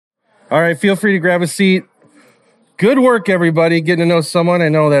All right, feel free to grab a seat. Good work, everybody, getting to know someone. I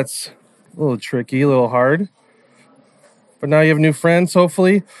know that's a little tricky, a little hard, but now you have new friends,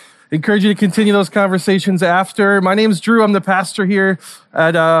 hopefully. Encourage you to continue those conversations after. My name's Drew. I'm the pastor here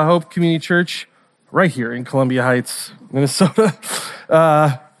at Hope Community Church, right here in Columbia Heights, Minnesota.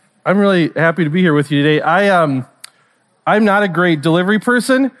 I'm really happy to be here with you today. I'm not a great delivery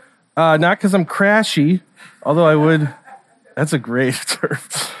person, not because I'm crashy, although I would. That's a great term.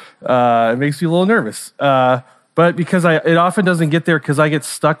 It makes me a little nervous. But because it often doesn't get there because I get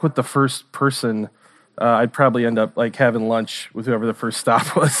stuck with the first person. I'd probably end up like having lunch with whoever the first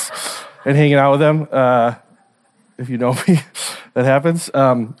stop was and hanging out with them. If you know me, that happens.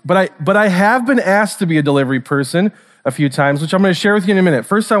 But I have been asked to be a delivery person a few times, which I'm going to share with you in a minute.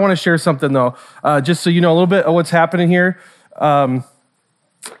 First, I want to share something though, just so you know a little bit of what's happening here.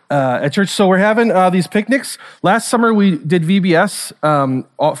 At church. So we're having these picnics. Last summer we did VBS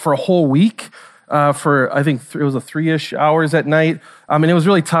for a whole week for I think it was a 3-ish hours at night. And it was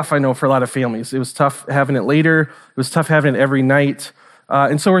really tough, I know, for a lot of families. It was tough having it later. It was tough having it every night.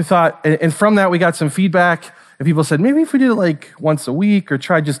 And so we thought, and from that we got some feedback, and people said, maybe if we did it like once a week or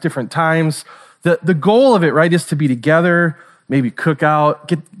try just different times. The goal of it, right, is to be together, maybe cook out,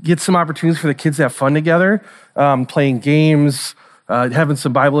 get some opportunities for the kids to have fun together, playing games, having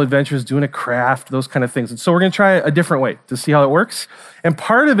some Bible adventures, doing a craft, those kind of things. And so we're going to try a different way to see how it works. And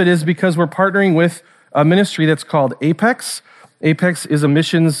part of it is because we're partnering with a ministry that's called Apex. Apex is a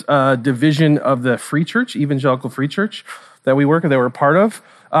missions division of the Free Church, Evangelical Free Church, that we're a part of.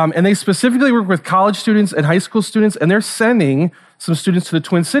 And they specifically work with college students and high school students, and they're sending some students to the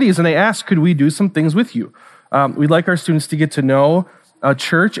Twin Cities, and they asked, could we do some things with you? We'd like our students to get to know a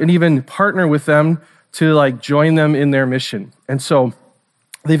church and even partner with them to like join them in their mission. And so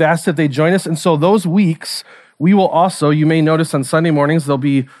they've asked if they join us. And so those weeks, we will also, you may notice on Sunday mornings, there'll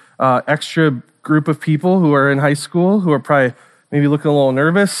be extra group of people who are in high school who are probably maybe looking a little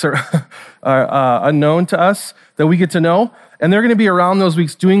nervous or unknown to us that we get to know. And they're going to be around those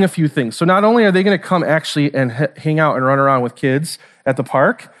weeks doing a few things. So not only are they going to come actually and hang out and run around with kids at the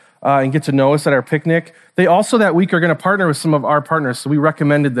park and get to know us at our picnic, they also that week are going to partner with some of our partners. So we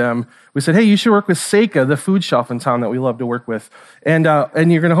recommended them. We said, hey, you should work with Seika, the food shelf in town that we love to work with. And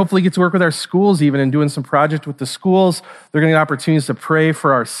you're going to hopefully get to work with our schools even and doing some project with the schools. They're going to get opportunities to pray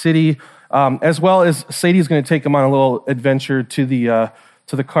for our city, as well as Sadie's going to take them on a little adventure to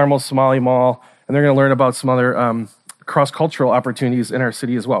the Carmel Somali Mall. And they're going to learn about some other cross-cultural opportunities in our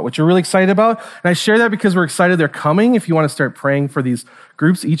city as well, which we're really excited about. And I share that because we're excited they're coming. If you want to start praying for these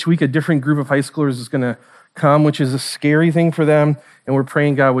groups, each week a different group of high schoolers is going to come, which is a scary thing for them. And we're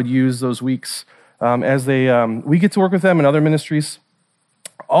praying God would use those weeks as we get to work with them in other ministries.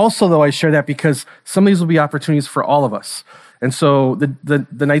 Also, though, I share that because some of these will be opportunities for all of us. And so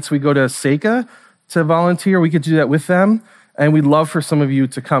the nights we go to Seika to volunteer, we could do that with them. And we'd love for some of you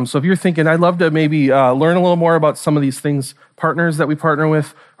to come. So if you're thinking, I'd love to maybe learn a little more about some of these things, partners that we partner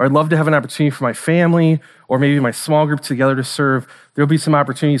with, or I'd love to have an opportunity for my family or maybe my small group together to serve, there'll be some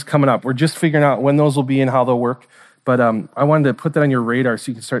opportunities coming up. We're just figuring out when those will be and how they'll work. But I wanted to put that on your radar so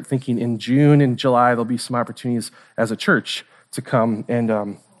you can start thinking in June and July, there'll be some opportunities as a church to come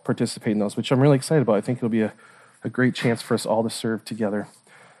and participate in those, which I'm really excited about. I think it'll be a great chance for us all to serve together.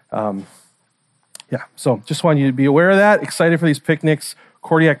 Yeah, so just wanted you to be aware of that. Excited for these picnics.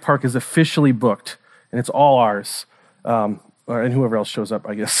 Cordiac Park is officially booked, and it's all ours. And whoever else shows up,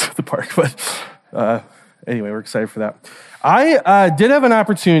 I guess, at the park. But anyway, we're excited for that. I did have an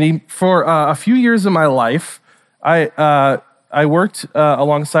opportunity for a few years of my life. I worked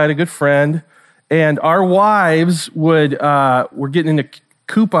alongside a good friend, and our wives were getting into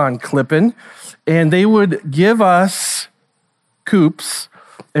coupon clipping, and they would give us coupons,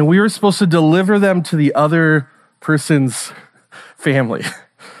 and we were supposed to deliver them to the other person's family.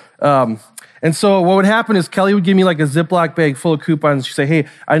 And so what would happen is Kelly would give me like a Ziploc bag full of coupons. She'd say, hey,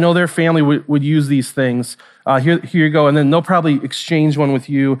 I know their family would use these things. Here you go. And then they'll probably exchange one with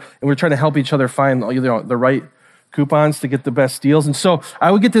you. And we're trying to help each other find the right coupons to get the best deals. And so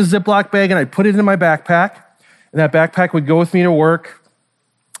I would get this Ziploc bag and I'd put it in my backpack. And that backpack would go with me to work.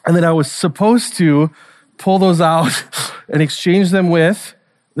 And then I was supposed to pull those out and exchange them with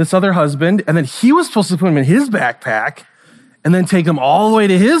this other husband, and then he was supposed to put them in his backpack and then take them all the way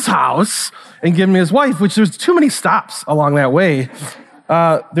to his house and give them to his wife, which there's too many stops along that way.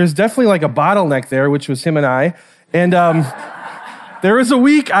 There's definitely like a bottleneck there, which was him and I. And there was a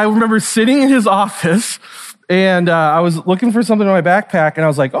week I remember sitting in his office, And I was looking for something in my backpack, and I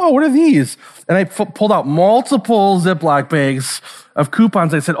was like, oh, what are these? And I pulled out multiple Ziploc bags of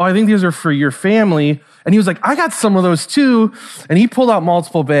coupons. I said, oh, I think these are for your family. And he was like, I got some of those too. And he pulled out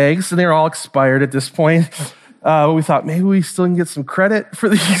multiple bags, and they were all expired at this point. We thought maybe we still can get some credit for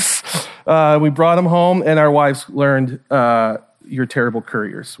these. We brought them home, and our wives learned, you're terrible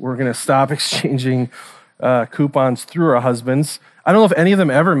couriers. We're going to stop exchanging coupons through our husbands. I don't know if any of them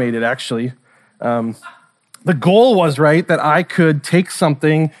ever made it, actually. The goal was, right, that I could take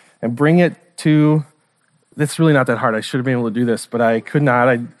something and bring it to, it's really not that hard. I should have been able to do this, but I could not.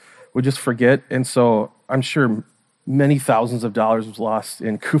 I would just forget. And so I'm sure many thousands of dollars was lost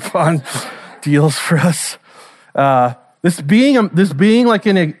in coupon deals for us. This being like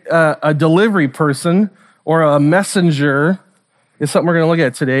a delivery person or a messenger is something we're going to look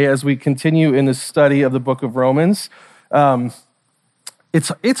at today as we continue in the study of the book of Romans.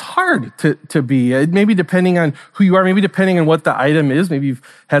 It's hard to be, maybe depending on who you are, maybe depending on what the item is. Maybe you've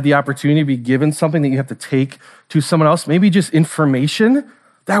had the opportunity to be given something that you have to take to someone else. Maybe just information.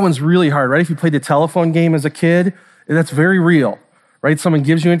 That one's really hard, right? If you played the telephone game as a kid, that's very real, right? Someone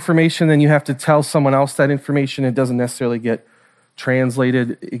gives you information, then you have to tell someone else that information. It doesn't necessarily get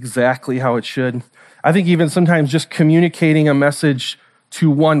translated exactly how it should. I think even sometimes just communicating a message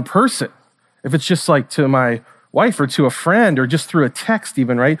to one person, if it's just like to my wife or to a friend or just through a text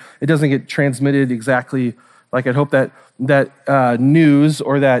even, right? It doesn't get transmitted exactly like I'd hope that news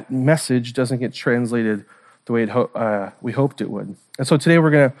or that message doesn't get translated the way we hoped it would. And so today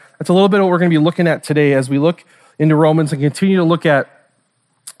that's a little bit of what we're going to be looking at today as we look into Romans and continue to look at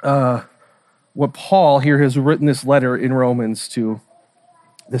what Paul here has written this letter in Romans to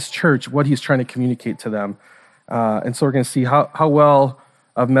this church, what he's trying to communicate to them. And so we're going to see how well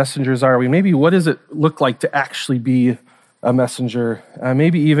of messengers are we? Maybe what does it look like to actually be a messenger?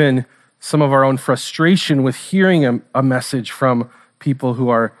 Maybe even some of our own frustration with hearing a message from people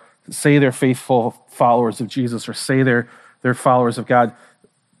who say they're faithful followers of Jesus or say they're followers of God.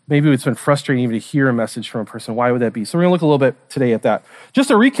 Maybe it's been frustrating even to hear a message from a person. Why would that be? So we're going to look a little bit today at that. Just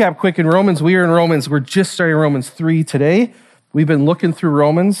to recap quick, in Romans, we're just starting Romans 3 today. We've been looking through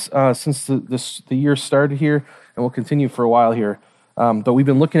Romans since the year started here, and we'll continue for a while here. But we've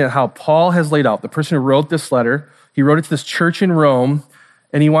been looking at how Paul has laid out, the person who wrote this letter, he wrote it to this church in Rome,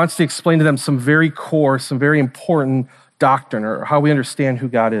 and he wants to explain to them some very core, some very important doctrine, or how we understand who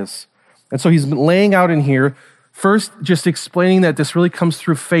God is. And so he's been laying out in here, first just explaining that this really comes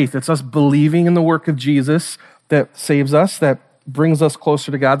through faith. It's us believing in the work of Jesus that saves us, that brings us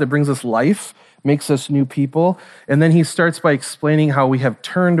closer to God, that brings us life, makes us new people. And then he starts by explaining how we have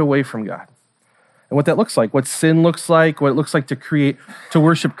turned away from God. And what that looks like, what sin looks like, what it looks like to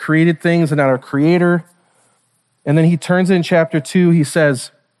worship created things and not our Creator. And then he turns in chapter 2, he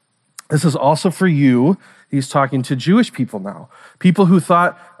says, this is also for you. He's talking to Jewish people now. People who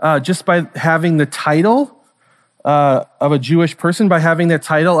thought just by having the title of a Jewish person, by having the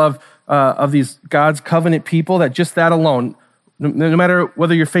title of these God's covenant people, that just that alone, no matter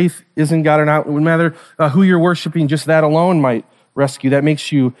whether your faith is in God or not, no matter who you're worshiping, just that alone might rescue. That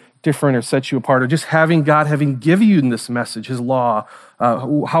makes you different or set you apart, or just having God given you this message, his law,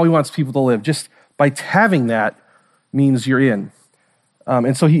 how he wants people to live, just by having that means you're in.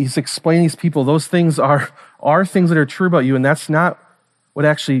 And so he's explaining these people, those things are things that are true about you, and that's not what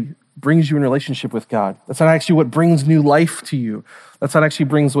actually brings you in relationship with God. That's not actually what brings new life to you. That's not actually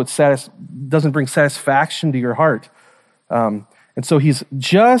doesn't bring satisfaction to your heart. And so he's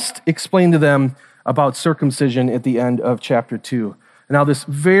just explained to them about circumcision at the end of chapter 2. And now this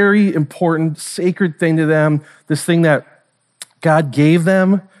very important, sacred thing to them, this thing that God gave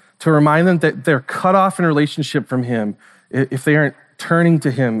them to remind them that they're cut off in relationship from him if they aren't turning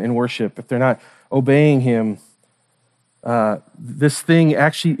to him in worship, if they're not obeying him. This thing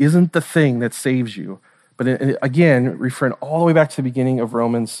actually isn't the thing that saves you. But again, referring all the way back to the beginning of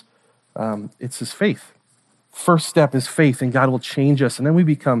Romans, it's his faith. First step is faith, and God will change us. And then we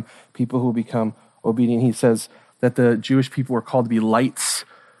become people who become obedient. He says that the Jewish people were called to be lights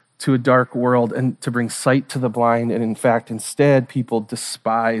to a dark world and to bring sight to the blind. And in fact, instead, people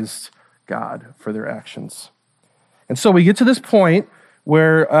despised God for their actions. And so we get to this point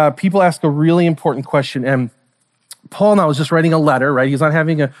where people ask a really important question. And Paul now is just writing a letter, right? He's not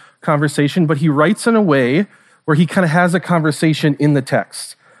having a conversation, but he writes in a way where he kind of has a conversation in the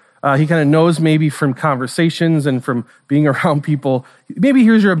text. He kind of knows maybe from conversations and from being around people, maybe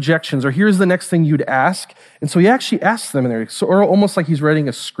here's your objections or here's the next thing you'd ask. And so he actually asks them in there, or almost like he's writing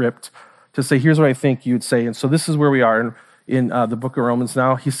a script to say, here's what I think you'd say. And so this is where we are in the book of Romans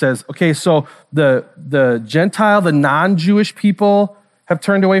now. He says, okay, so the Gentile, the non-Jewish people have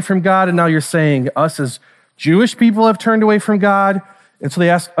turned away from God, and now you're saying us as Jewish people have turned away from God. And so they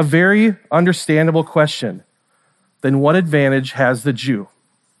ask a very understandable question. Then what advantage has the Jew?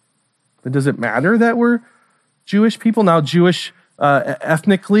 Then does it matter that we're Jewish people, now Jewish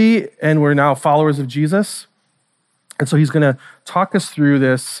ethnically, and we're now followers of Jesus? And so he's going to talk us through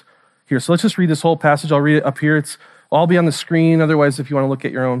this here. So let's just read this whole passage. I'll read it up here. It's all be on the screen. Otherwise, if you want to look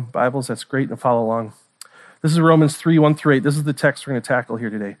at your own Bibles, that's great, and follow along. This is Romans 3, 1 through 8. This is the text we're going to tackle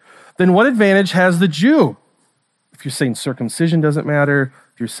here today. Then what advantage has the Jew? If you're saying circumcision doesn't matter,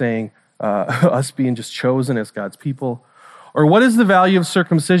 if you're saying us being just chosen as God's people, or what is the value of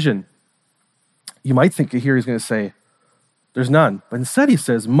circumcision? You might think here he's going to say, there's none. But instead he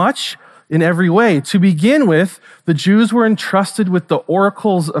says, much in every way. To begin with, the Jews were entrusted with the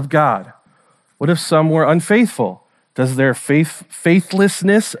oracles of God. What if some were unfaithful? Does their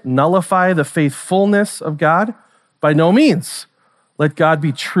faithlessness nullify the faithfulness of God? By no means. Let God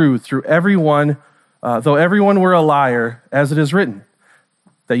be true through everyone, though everyone were a liar, as it is written,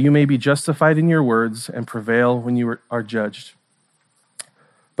 that you may be justified in your words and prevail when you are judged.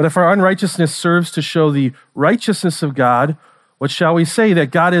 But if our unrighteousness serves to show the righteousness of God, what shall we say?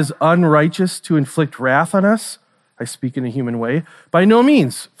 That God is unrighteous to inflict wrath on us? I speak in a human way. By no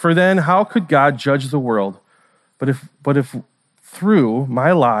means. For then how could God judge the world? But if through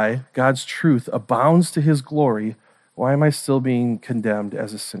my lie, God's truth abounds to his glory, why am I still being condemned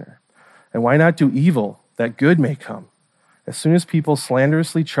as a sinner? And why not do evil that good may come? As soon as people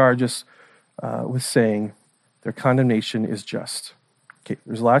slanderously charge us with saying their condemnation is just. Okay,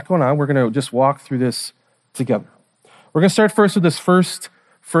 there's a lot going on. We're going to just walk through this together. We're going to start first with this first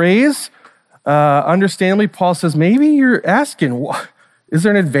phrase. Understandably, Paul says, maybe you're asking, is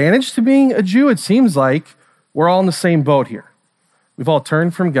there an advantage to being a Jew? It seems like we're all in the same boat here. We've all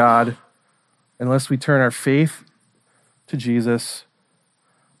turned from God. Unless we turn our faith to Jesus,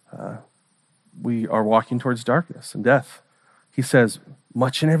 we are walking towards darkness and death. He says,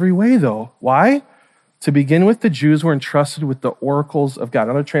 much in every way, though. Why? To begin with, the Jews were entrusted with the oracles of God.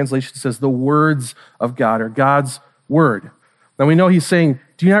 Another translation says the words of God, or God's word. Now we know he's saying,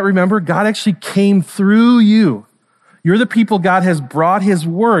 do you not remember? God actually came through you. You're the people God has brought his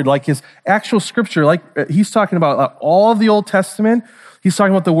word, like his actual scripture. Like he's talking about all of the Old Testament. He's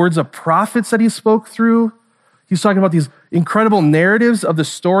talking about the words of prophets that he spoke through. He's talking about these incredible narratives of the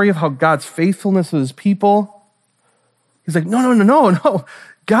story of how God's faithfulness with his people. He's like, no.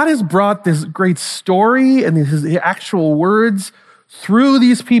 God has brought this great story and his actual words through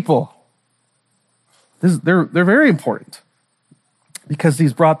these people. They're very important because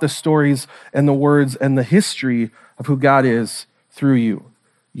he's brought the stories and the words and the history of who God is through you.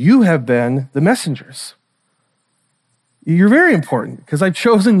 You have been the messengers. You're very important because I've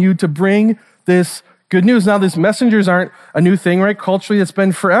chosen you to bring this good news. Now, these messengers aren't a new thing, right? Culturally, it's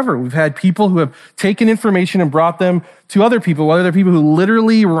been forever. We've had people who have taken information and brought them to other people, whether they're people who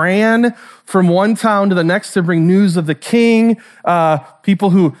literally ran from one town to the next to bring news of the king,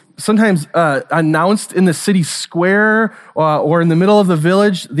 people who sometimes announced in the city square or in the middle of the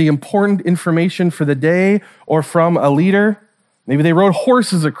village the important information for the day or from a leader. Maybe they rode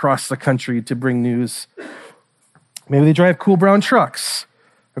horses across the country to bring news. Maybe they drive cool brown trucks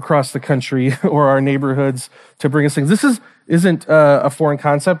across the country or our neighborhoods to bring us things. This isn't a foreign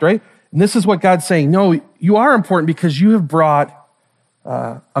concept, right? And this is what God's saying. No, you are important because you have brought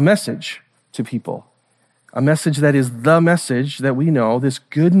a message to people. A message that is the message that we know, this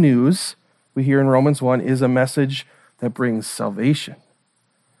good news we hear in Romans 1 is a message that brings salvation.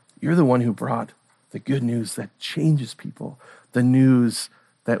 You're the one who brought the good news that changes people. The news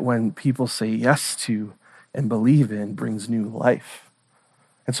that when people say yes to and believe in brings new life.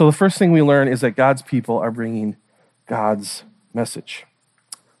 And so the first thing we learn is that God's people are bringing God's message.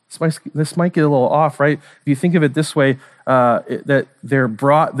 This might get a little off, right? If you think of it this way, that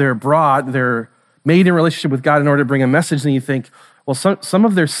they're made in relationship with God in order to bring a message, then you think, well, some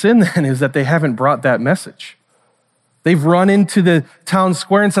of their sin then is that they haven't brought that message. They've run into the town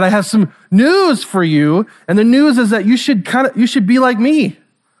square and said, I have some news for you. And the news is that you should be like me.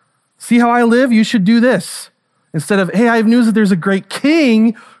 See how I live? You should do this. Instead of, hey, I have news that there's a great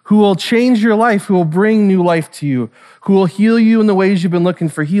king who will change your life, who will bring new life to you, who will heal you in the ways you've been looking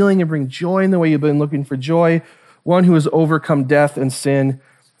for healing and bring joy in the way you've been looking for joy, one who has overcome death and sin.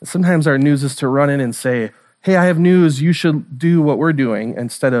 And sometimes our news is to run in and say, hey, I have news, you should do what we're doing,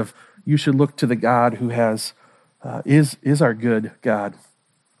 instead of you should look to the God who is our good God.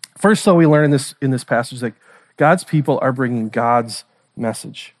 First, though, we learn in this passage that God's people are bringing God's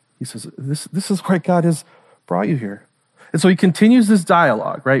message. He says, this is why God has brought you here. And so he continues this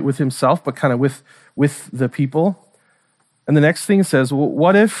dialogue, right, with himself, but kind of with the people. And the next thing says, well,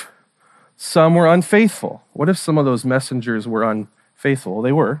 what if some were unfaithful. What if some of those messengers were unfaithful? Well,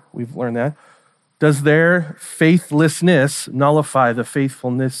 they were. We've learned that. Does their faithlessness nullify the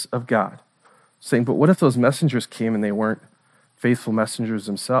faithfulness of God? Saying, but what if those messengers came and they weren't faithful messengers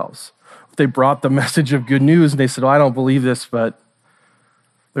themselves? If they brought the message of good news and they said, I don't believe this, but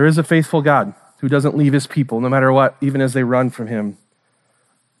there is a faithful God who doesn't leave his people no matter what, even as they run from him.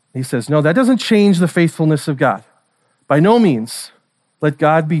 He says, no, that doesn't change the faithfulness of God. By no means, let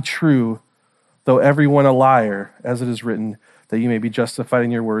God be true, though everyone a liar, as it is written, that you may be justified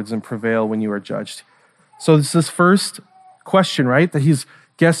in your words and prevail when you are judged. So it's this first question, right, that he's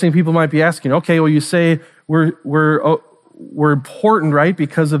guessing people might be asking. Okay, well, you say we're important, right,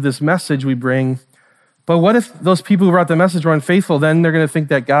 because of this message we bring. But what if those people who brought the message were unfaithful? Then they're going to think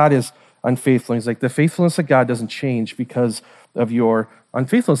that God is unfaithful. And he's like, the faithfulness of God doesn't change because of your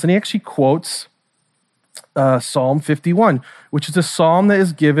unfaithfulness. And he actually quotes Psalm 51, which is a psalm that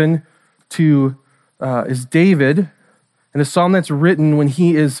is given to is David, and a psalm that's written when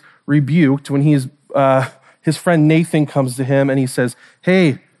he is rebuked, when he is his friend Nathan comes to him and he says,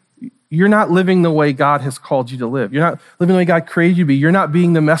 hey, you're not living the way God has called you to live. You're not living the way God created you to be. You're not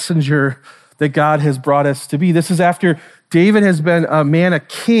being the messenger that God has brought us to be. This is after David has been a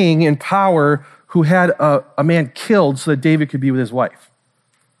king in power who had a man killed so that David could be with his wife,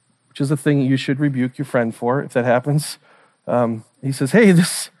 which is a thing you should rebuke your friend for if that happens. He says, hey,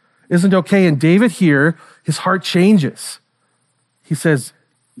 this isn't okay. And David here, his heart changes. He says,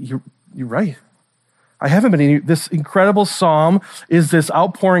 you're right. I haven't been. This incredible psalm is this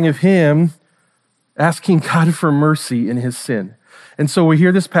outpouring of him asking God for mercy in his sin. And so we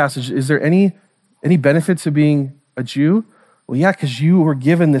hear this passage. Is there any benefit to being a Jew? Well, yeah, because you were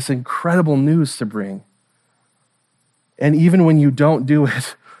given this incredible news to bring. And even when you don't do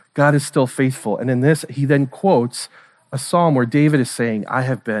it, God is still faithful. And in this, he then quotes a psalm where David is saying, I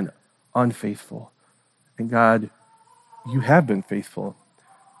have been unfaithful. And God, you have been faithful.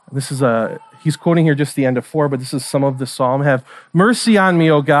 This is he's quoting here just the end of 4, but this is some of the psalm. Have mercy on me,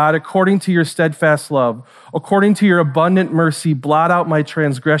 O God, according to your steadfast love. According to your abundant mercy, blot out my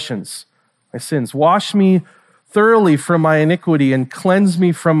transgressions, my sins. Wash me thoroughly from my iniquity and cleanse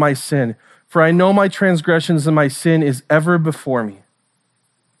me from my sin. For I know my transgressions and my sin is ever before me.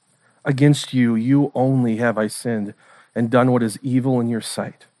 Against you, you only have I sinned and done what is evil in your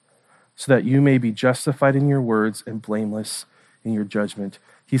sight, so that you may be justified in your words and blameless in your judgment.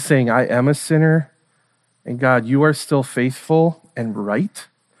 He's saying, I am a sinner, and God, you are still faithful and right,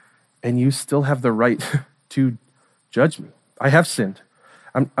 and you still have the right to judge me. I have sinned.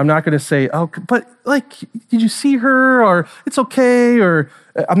 I'm not going to say, oh, but like, did you see her? Or it's okay. Or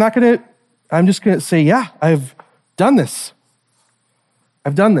I'm just going to say, yeah, I've done this.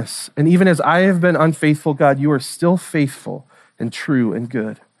 I've done this. And even as I have been unfaithful, God, you are still faithful and true and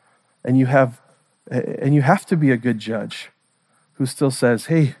good. And you have to be a good judge who still says,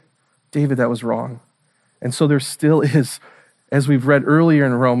 hey, David, that was wrong. And so there still is, as we've read earlier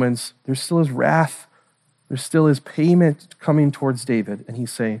in Romans, there still is wrath. There still is payment coming towards David. And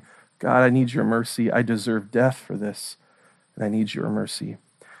he's saying, God, I need your mercy. I deserve death for this, and I need your mercy.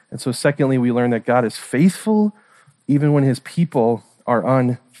 And so secondly, we learn that God is faithful even when his people are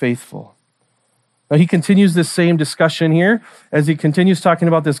unfaithful. Now he continues this same discussion here as he continues talking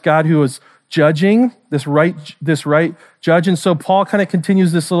about this God who is judging, this right judge. And so Paul kind of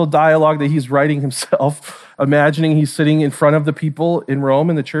continues this little dialogue that he's writing himself, imagining he's sitting in front of the people in Rome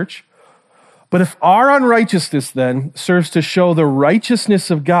in the church. But if our unrighteousness then serves to show the righteousness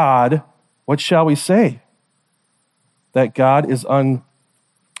of God, what shall we say? That God is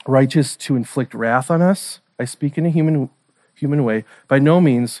unrighteous to inflict wrath on us? I speak in a human way. By no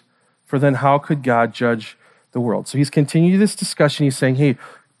means, for then how could God judge the world? So he's continuing this discussion. He's saying, hey,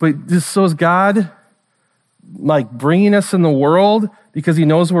 but so is God like bringing us in the world because he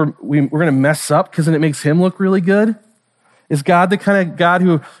knows we're going to mess up because then it makes him look really good? Is God the kind of God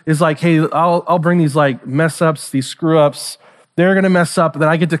who is like, hey, I'll bring these like mess ups, these screw ups. They're going to mess up, and then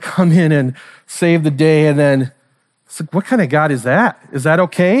I get to come in and save the day. And then it's like, what kind of God is that? Is that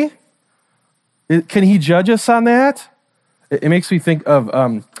okay? Can he judge us on that? It makes me think of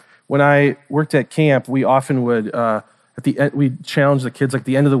when I worked at camp, we often would, at the end, we'd challenge the kids, like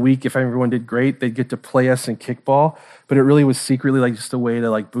the end of the week, if everyone did great, they'd get to play us in kickball. But it really was secretly like just a way to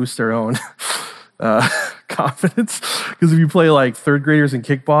like boost their own confidence. Because if you play like third graders in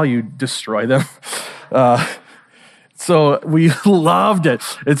kickball, you destroy them. So we loved it.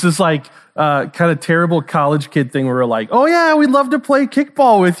 It's just like kind of terrible college kid thing where we're like, oh yeah, we'd love to play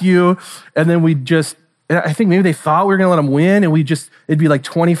kickball with you. And then we just, I think maybe they thought we were going to let them win, and it'd be like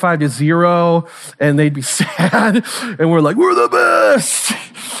 25-0, and they'd be sad, and we're like, we're the best.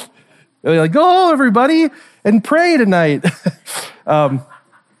 They're like, go everybody and pray tonight.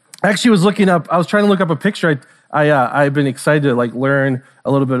 Actually I was trying to look up a picture. I've been excited to learn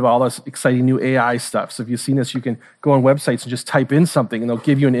a little bit about all this exciting new AI stuff. So if you've seen this, you can go on websites and just type in something and they'll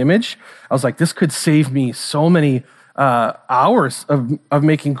give you an image. I was like, this could save me so many hours of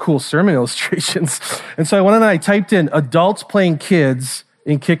making cool sermon illustrations. And so I went and I typed in adults playing kids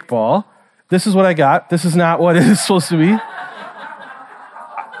in kickball. This is what I got. This is not what it is supposed to be.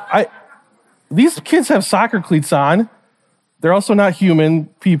 These kids have soccer cleats on. They're also not human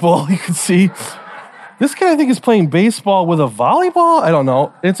people, you can see. This guy, I think, is playing baseball with a volleyball. I don't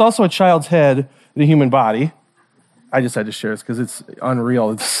know. It's also a child's head in a human body. I just had to share this because it's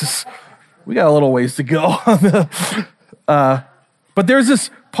unreal. We got a little ways to go. But there's this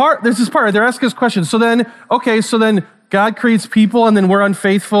part, they're asking us questions. So then God creates people and then we're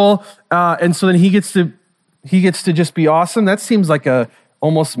unfaithful. And so then he gets to just be awesome. That seems like a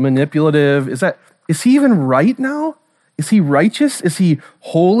almost manipulative. Is he even right now? Is he righteous? Is he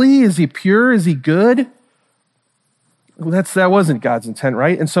holy? Is he pure? Is he good? Well, that wasn't God's intent,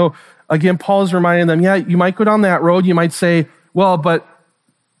 right? And so again, Paul is reminding them, yeah, you might go down that road. You might say, well, but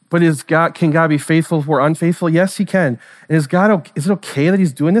can God be faithful if we're unfaithful? Yes, he can. And is it okay that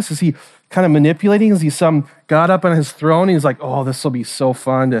he's doing this? Is he kind of manipulating? Is he some God up on his throne? And he's like, oh, this will be so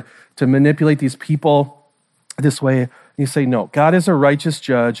fun to manipulate these people this way. And you say, no, God is a righteous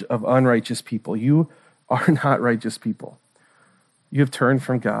judge of unrighteous people. You are not righteous people. You have turned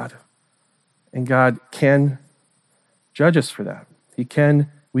from God. And God can judge us for that.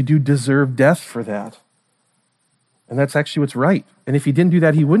 We do deserve death for that. And that's actually what's right. And if he didn't do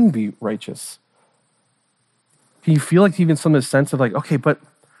that, he wouldn't be righteous. Can you feel like even some of the sense of okay, but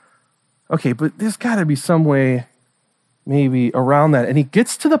there's got to be some way maybe around that. And he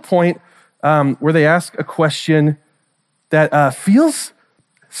gets to the point where they ask a question that feels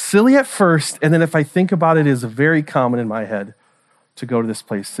silly at first, and then if I think about it, is very common in my head to go to this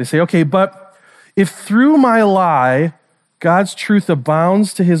place. They say, okay, but if through my lie, God's truth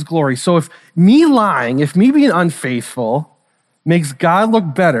abounds to his glory. So if me being unfaithful makes God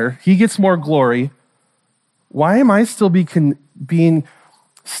look better, he gets more glory, why am I still being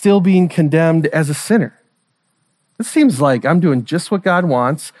condemned as a sinner? It seems like I'm doing just what God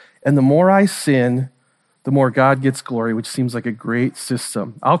wants, and the more I sin, the more God gets glory, which seems like a great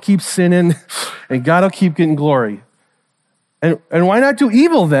system. I'll keep sinning, and God will keep getting glory. And why not do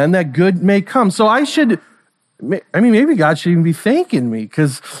evil then, that good may come? So maybe God should even be thanking me,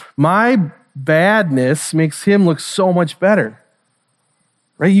 because my badness makes him look so much better.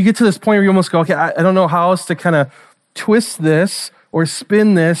 Right? You get to this point where you almost go, okay, I don't know how else to kind of twist this or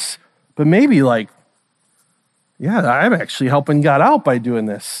spin this, but maybe I'm actually helping God out by doing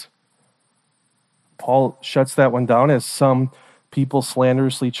this. Paul shuts that one down, as some people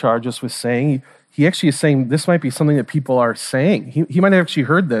slanderously charge us with saying. He actually is saying this might be something that people are saying. He might have actually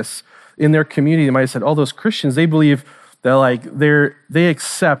heard this in their community. They might have said, oh, those Christians, they believe that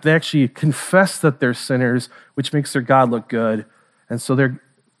they actually confess that they're sinners, which makes their God look good. And so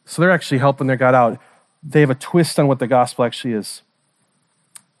they're actually helping their God out. They have a twist on what the gospel actually is.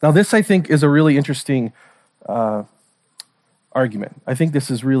 Now, this, I think, is a really interesting argument. I think this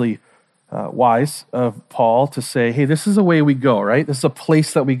is really wise of Paul to say, hey, this is a way we go, right? This is a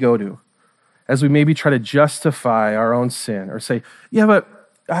place that we go to as we maybe try to justify our own sin or say, yeah,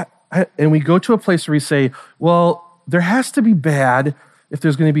 but, and we go to a place where we say, well, there has to be bad if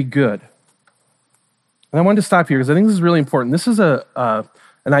there's going to be good. And I wanted to stop here because I think this is really important. This is an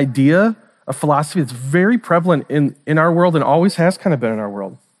idea, a philosophy that's very prevalent in our world and always has kind of been in our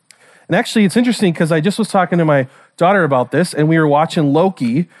world. And actually, it's interesting because I just was talking to my daughter about this, and we were watching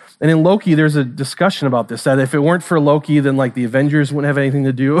Loki. And in Loki, there's a discussion about this, that if it weren't for Loki, then the Avengers wouldn't have anything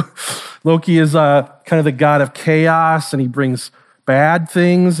to do. Loki is kind of the god of chaos, and he brings bad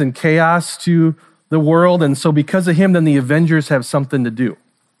things and chaos to the world. And so because of him, then the Avengers have something to do.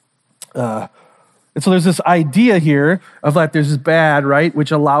 And so there's this idea here of there's this bad, right,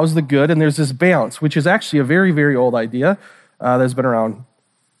 which allows the good, and there's this balance, which is actually a very, very old idea that's been around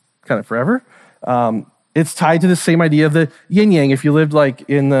kind of forever. It's tied to the same idea of the yin-yang. If you lived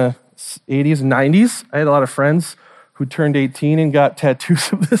in the 80s and 90s, I had a lot of friends who turned 18 and got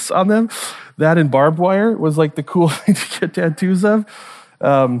tattoos of this on them. That and barbed wire was the cool thing to get tattoos of.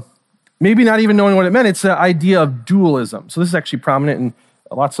 Maybe not even knowing what it meant. It's the idea of dualism. So this is actually prominent in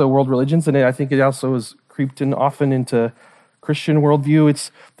lots of world religions, and I think it also is creeped in often into Christian worldview.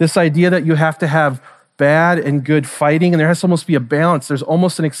 It's this idea that you have to have bad and good fighting, and there has to almost be a balance. There's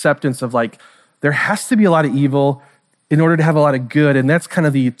almost an acceptance of there has to be a lot of evil in order to have a lot of good, and that's kind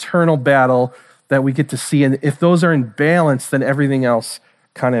of the eternal battle that we get to see. And if those are in balance, then everything else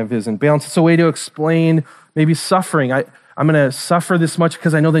kind of is in balance. It's a way to explain maybe suffering. I'm going to suffer this much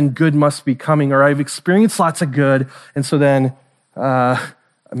because I know then good must be coming, or I've experienced lots of good, and so then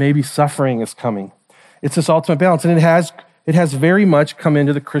maybe suffering is coming. It's this ultimate balance, and it has very much come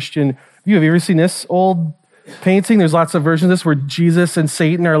into the Christian view. Have you ever seen this old painting? There's lots of versions of this where Jesus and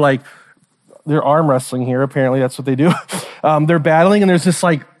Satan are like, they're arm wrestling here. Apparently, that's what they do. They're battling, and there's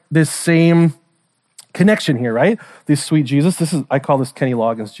this same connection here, right? This sweet Jesus. I call this Kenny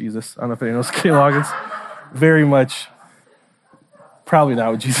Loggins Jesus. I don't know if anyone knows Kenny Loggins. Very much, probably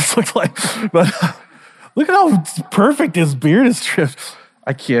not what Jesus looked like, but look at how perfect his beard is trimmed.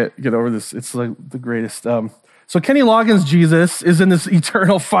 I can't get over this. It's like the greatest. So Kenny Loggins' Jesus is in this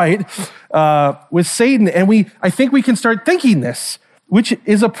eternal fight with Satan, and I think we can start thinking this, which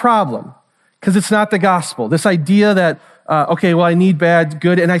is a problem, because it's not the gospel. This idea that, I need bad,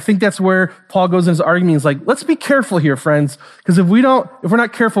 good, and I think that's where Paul goes in his argument. He's like, let's be careful here, friends, because if we're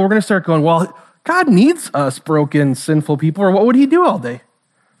not careful, we're going to start going, well, God needs us broken, sinful people, or what would he do all day?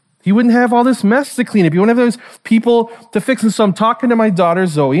 He wouldn't have all this mess to clean up. He wouldn't have those people to fix. And so I'm talking to my daughter,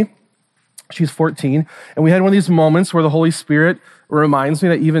 Zoe. She's 14, and we had one of these moments where the Holy Spirit reminds me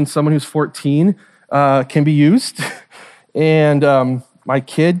that even someone who's 14 can be used, and my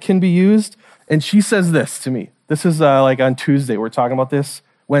kid can be used. And she says this to me. This is like on Tuesday. We're talking about this,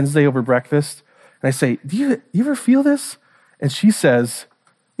 Wednesday over breakfast. And I say, do you ever feel this? And she says,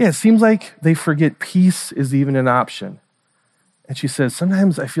 yeah, it seems like they forget peace is even an option. And she says,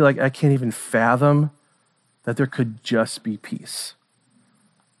 sometimes I feel like I can't even fathom that there could just be peace.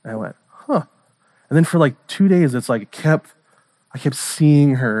 And I went, huh. And then for like 2 days, it's like I kept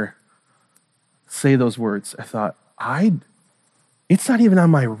seeing her say those words. I thought, it's not even on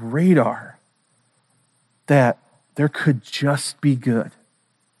my radar that there could just be good,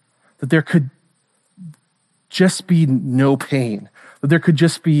 that there could just be no pain, that there could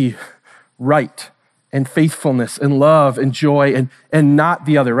just be right and faithfulness and love and joy and not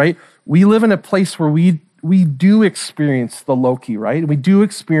the other, right? We live in a place where we do experience the low-key, right? We do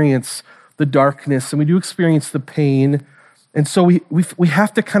experience the darkness, and we do experience the pain. And so we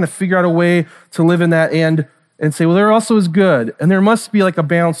have to kind of figure out a way to live in that and say, well, there also is good. And there must be like a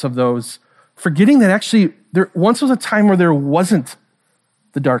balance of those, forgetting that actually there once was a time where there wasn't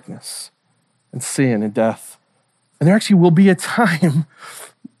the darkness and sin and death. And there actually will be a time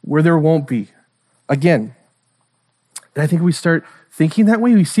where there won't be again. And I think we start thinking that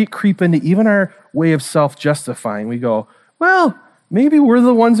way. We see it creep into even our way of self-justifying. We go, well, maybe we're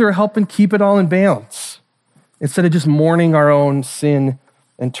the ones that are helping keep it all in balance, instead of just mourning our own sin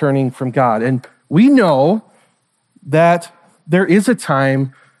and turning from God. And we know that there is a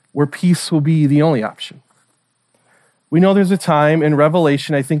time where peace will be the only option. We know there's a time in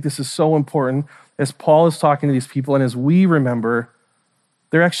Revelation, I think this is so important, as Paul is talking to these people, and as we remember,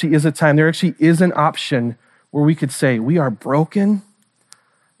 there actually is a time, there actually is an option where we could say, we are broken,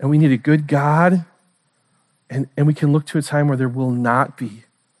 and we need a good God, and we can look to a time where there will not be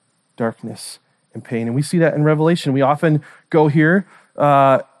darkness and pain. And we see that in Revelation. We often go here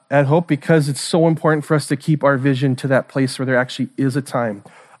at Hope because it's so important for us to keep our vision to that place where there actually is a time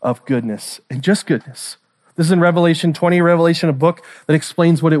of goodness and just goodness. This is in Revelation 20, Revelation, a book that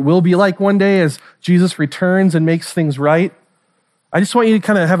explains what it will be like one day as Jesus returns and makes things right. I just want you to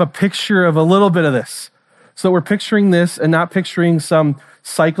kind of have a picture of a little bit of this. So that we're picturing this and not picturing some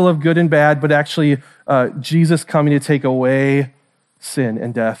cycle of good and bad, but actually Jesus coming to take away sin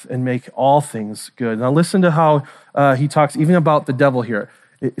and death and make all things good. Now listen to how he talks even about the devil here.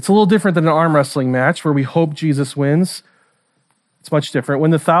 It's a little different than an arm wrestling match where we hope Jesus wins. It's much different.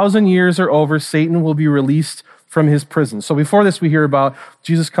 When the 1,000 years are over, Satan will be released from his prison. So before this, we hear about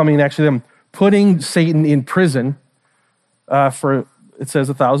Jesus coming and actually them putting Satan in prison for, it says,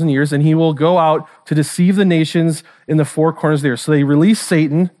 1,000 years, and he will go out to deceive the nations in the four corners there. So they release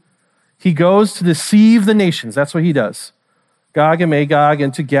Satan. He goes to deceive the nations. That's what he does. Gog and Magog,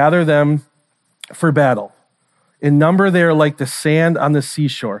 and to gather them for battle. In number, they are like the sand on the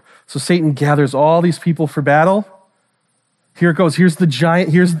seashore. So Satan gathers all these people for battle. Here it goes. Here's the giant.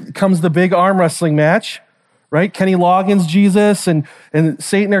 Here comes the big arm wrestling match, right? Kenny Loggins, Jesus, and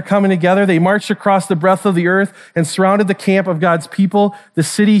Satan are coming together. They marched across the breadth of the earth and surrounded the camp of God's people, the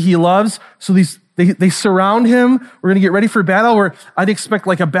city he loves. So they surround him. We're going to get ready for battle where I'd expect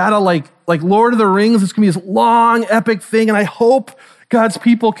like a battle like Lord of the Rings. It's going to be this long, epic thing, and I hope God's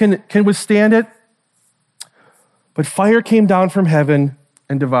people can withstand it. But fire came down from heaven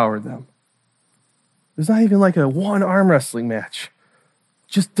and devoured them. There's not even like a one arm wrestling match.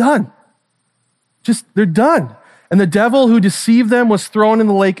 Just done. They're done. And the devil who deceived them was thrown in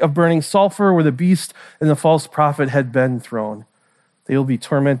the lake of burning sulfur where the beast and the false prophet had been thrown. They will be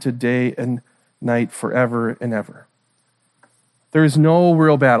tormented day and night forever and ever. There is no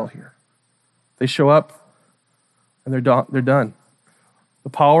real battle here. They show up and they're done. The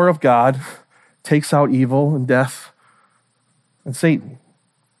power of God takes out evil and death and Satan.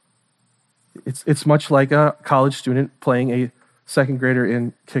 It's much like a college student playing a second grader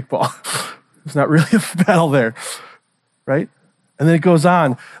in kickball. There's not really a battle there, right? And then it goes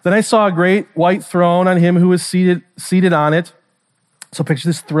on. Then I saw a great white throne on him who was seated on it. So picture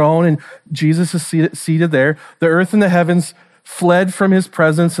this throne, and Jesus is seated there. The earth and the heavens fled from his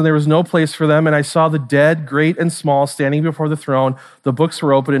presence, and there was no place for them. And I saw the dead, great and small, standing before the throne. The books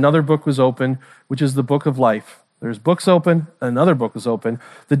were open. Another book was open, which is the book of life. There's books open, another book was open.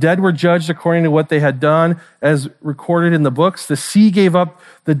 The dead were judged according to what they had done, as recorded in the books. The sea gave up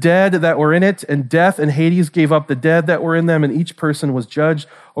the dead that were in it, and death and Hades gave up the dead that were in them, and each person was judged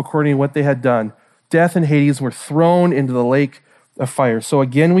according to what they had done. Death and Hades were thrown into the lake of fire. So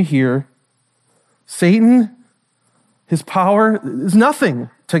again, we hear Satan, his power is nothing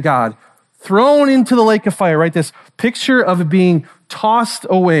to God. Thrown into the lake of fire, right? This picture of it being tossed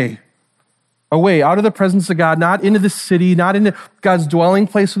away out of the presence of God, not into the city, not into God's dwelling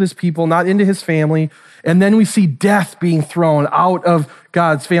place with his people, not into his family. And then we see death being thrown out of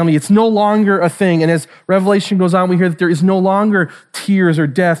God's family. It's no longer a thing. And as Revelation goes on, we hear that there is no longer tears or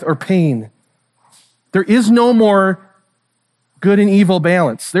death or pain. There is no more good and evil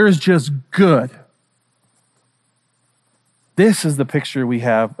balance. There is just good. This is the picture we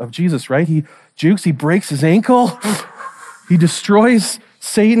have of Jesus, right? He jukes, he breaks his ankle, he destroys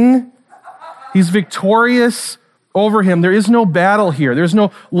Satan. He's victorious over him. There is no battle here. There's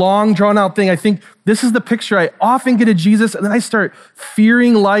no long, drawn-out thing. I think this is the picture I often get of Jesus, and then I start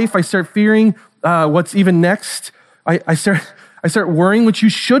fearing life. I start fearing what's even next. I start worrying, which you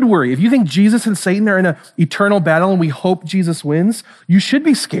should worry. If you think Jesus and Satan are in an eternal battle and we hope Jesus wins, you should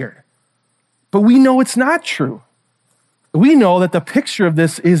be scared. But we know it's not true. We know that the picture of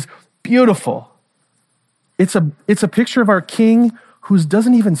this is beautiful. It's a picture of our King who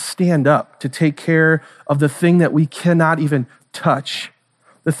doesn't even stand up to take care of the thing that we cannot even touch,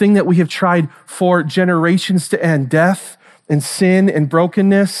 the thing that we have tried for generations to end, death and sin and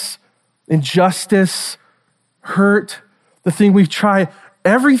brokenness, injustice, hurt, the thing we've tried,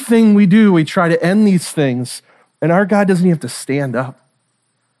 everything we do, we try to end these things, and our God doesn't even have to stand up.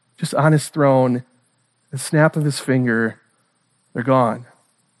 Just on his throne, the snap of his finger, they're gone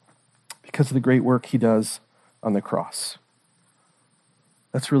because of the great work he does on the cross.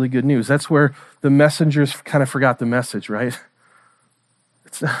 That's really good news. That's where the messengers kind of forgot the message, right?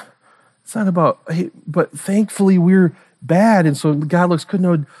 It's not about, hey, but thankfully we're bad, and so God looks good.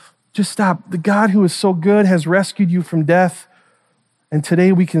 No, just stop. The God who is so good has rescued you from death, and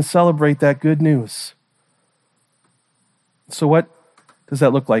today we can celebrate that good news. So what does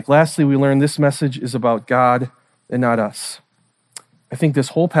that look like? Lastly, we learn this message is about God and not us. I think this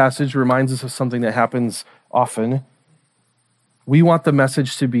whole passage reminds us of something that happens often. We want the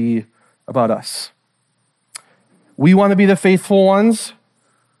message to be about us. We want to be the faithful ones,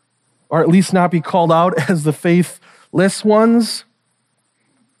 or at least not be called out as the faithless ones.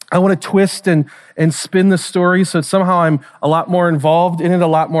 I want to twist and spin the story so somehow I'm a lot more involved in it, a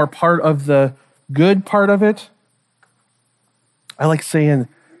lot more part of the good part of it. I like saying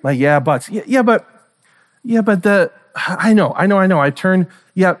my yeah buts. But I know. I turn,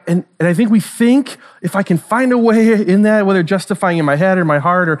 and I think we think if I can find a way in that, whether justifying in my head or my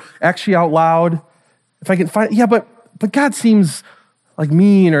heart or actually out loud, if I can find, but God seems like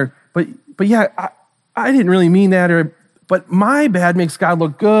mean, but I didn't really mean that, but my bad makes God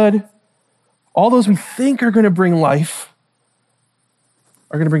look good. All those we think are going to bring life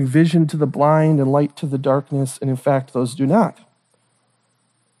are going to bring vision to the blind and light to the darkness, and in fact, those do not.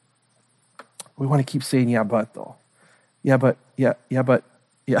 We want to keep saying, yeah, but though. Yeah, but.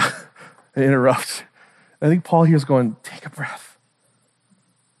 And interrupt. I think Paul here is going, take a breath.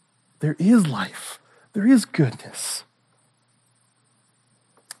 There is life. There is goodness.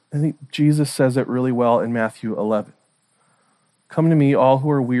 I think Jesus says it really well in Matthew 11. Come to me, all who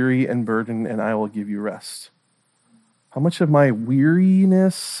are weary and burdened, and I will give you rest. How much of my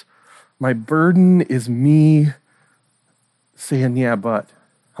weariness, my burden is me saying, yeah, but.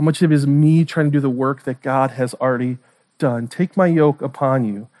 How much of it is me trying to do the work that God has already done? Take my yoke upon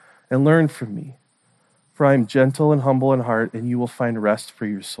you and learn from me. For I am gentle and humble in heart, and you will find rest for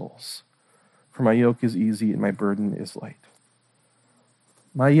your souls. For my yoke is easy and my burden is light.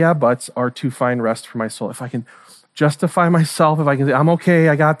 My yeah buts are to find rest for my soul. If I can justify myself, if I can say, I'm okay,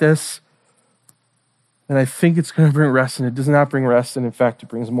 I got this, then I think it's going to bring rest, and it does not bring rest, and in fact, it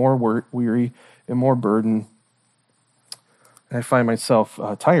brings more weary and more burden. and I find myself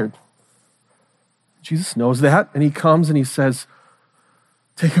tired. Jesus knows that, and he comes and he says,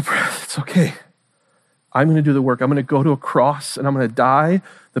 take a breath, it's okay. I'm going to do the work. I'm going to go to a cross, and I'm going to die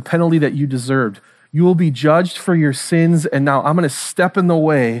the penalty that you deserved. You will be judged for your sins, and now I'm going to step in the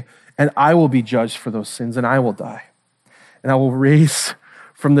way, and I will be judged for those sins, and I will die. And I will raise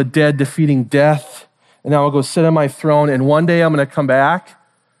from the dead, defeating death, and I will go sit on my throne, and one day I'm going to come back,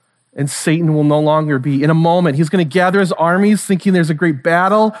 and Satan will no longer be. In a moment, he's going to gather his armies thinking there's a great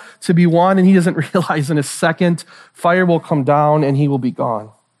battle to be won, and he doesn't realize in a second, fire will come down and he will be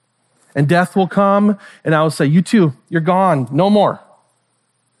gone. And death will come, and I will say, you too, you're gone, no more.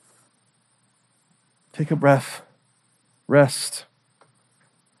 Take a breath, rest.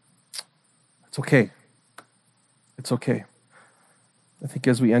 It's okay. It's okay. I think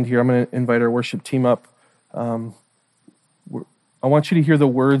as we end here, I'm going to invite our worship team up. I want you to hear the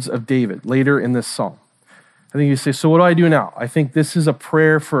words of David later in this psalm. I think you say, so what do I do now? I think this is a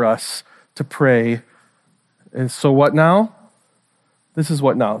prayer for us to pray. And so what now? This is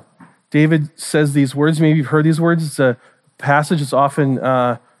what now. David says these words. Maybe you've heard these words. It's a passage that's often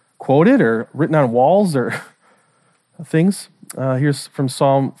quoted or written on walls or things. Here's from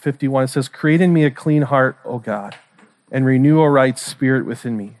Psalm 51. It says, create in me a clean heart, O God, and renew a right spirit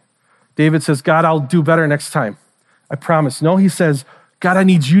within me. David says, God, I'll do better next time. I promise. No, he says, God, I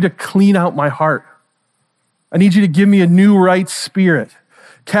need you to clean out my heart. I need you to give me a new right spirit.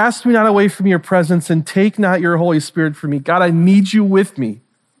 Cast me not away from your presence and take not your Holy Spirit from me. God, I need you with me.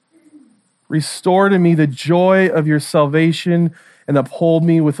 Restore to me the joy of your salvation and uphold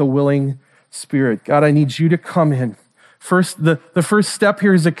me with a willing spirit. God, I need you to come in. First, the first step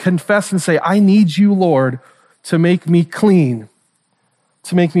here is to confess and say, I need you, Lord, to make me clean,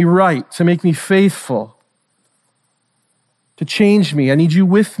 to make me right, to make me faithful, to change me. I need you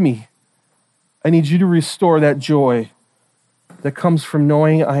with me. I need you to restore that joy that comes from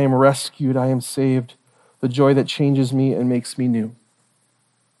knowing I am rescued, I am saved, the joy that changes me and makes me new.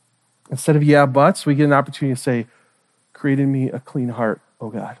 Instead of yeah, buts, we get an opportunity to say, create in me a clean heart, oh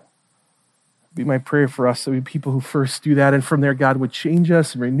God. Be my prayer for us that we be people who first do that, and from there God would change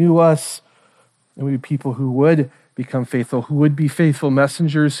us and renew us, and we be people who would become faithful, who would be faithful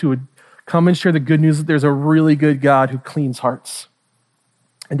messengers, who would come and share the good news that there's a really good God who cleans hearts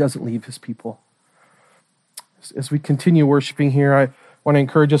and doesn't leave his people. As we continue worshiping here, I want to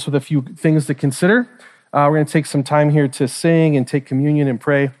encourage us with a few things to consider. We're going to take some time here to sing and take communion and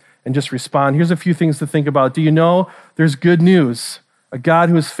pray and just respond. Here's a few things to think about. Do you know there's good news? A God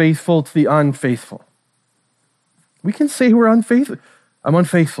who is faithful to the unfaithful. We can say we're unfaithful. I'm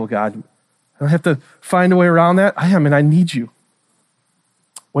unfaithful, God. I don't have to find a way around that. I am, and I need you.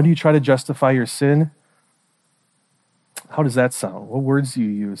 When do you try to justify your sin? How does that sound? What words do you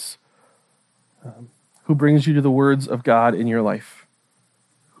use? Who brings you to the words of God in your life?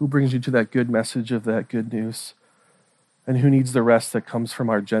 Who brings you to that good message of that good news? And who needs the rest that comes from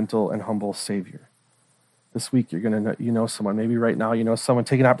our gentle and humble Savior? This week, you're going to know someone. Maybe right now, you know someone.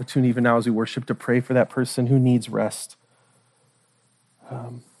 Take an opportunity even now as we worship to pray for that person who needs rest.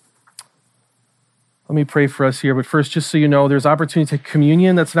 Let me pray for us here. But first, just so you know, there's opportunity to take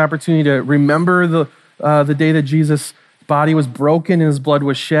communion. That's an opportunity to remember the day that Jesus' body was broken and his blood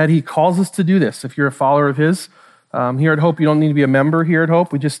was shed. He calls us to do this. If you're a follower of his, here at Hope, you don't need to be a member here at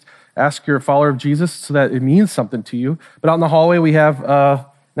Hope. We just ask you're a follower of Jesus so that it means something to you. But out in the hallway, we have an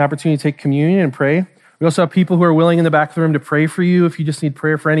opportunity to take communion and pray. We also have people who are willing in the back of the room to pray for you if you just need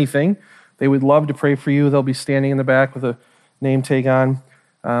prayer for anything. They would love to pray for you. They'll be standing in the back with a name tag on.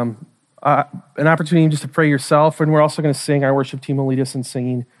 An opportunity just to pray yourself, and we're also going to sing. Our worship team will lead us in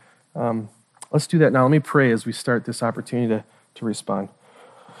singing. Let's do that now. Let me pray as we start this opportunity to respond.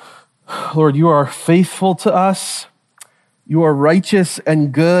 Lord, you are faithful to us. You are righteous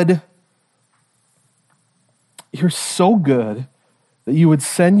and good. You're so good that you would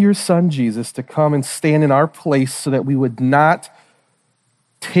send your son, Jesus, to come and stand in our place so that we would not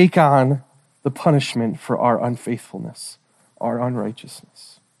take on the punishment for our unfaithfulness, our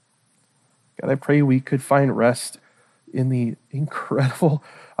unrighteousness. God, I pray we could find rest in the incredible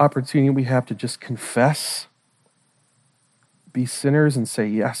opportunity we have to just confess, be sinners, and say,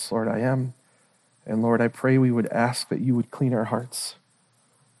 yes, Lord, I am. And Lord, I pray we would ask that you would clean our hearts,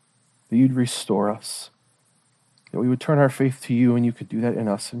 that you'd restore us, that we would turn our faith to you and you could do that in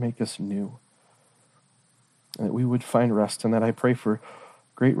us and make us new, and that we would find rest. And that I pray for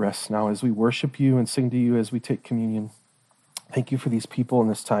great rest now as we worship you and sing to you as we take communion. Thank you for these people in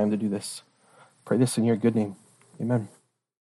this time to do this. Pray this in your good name. Amen.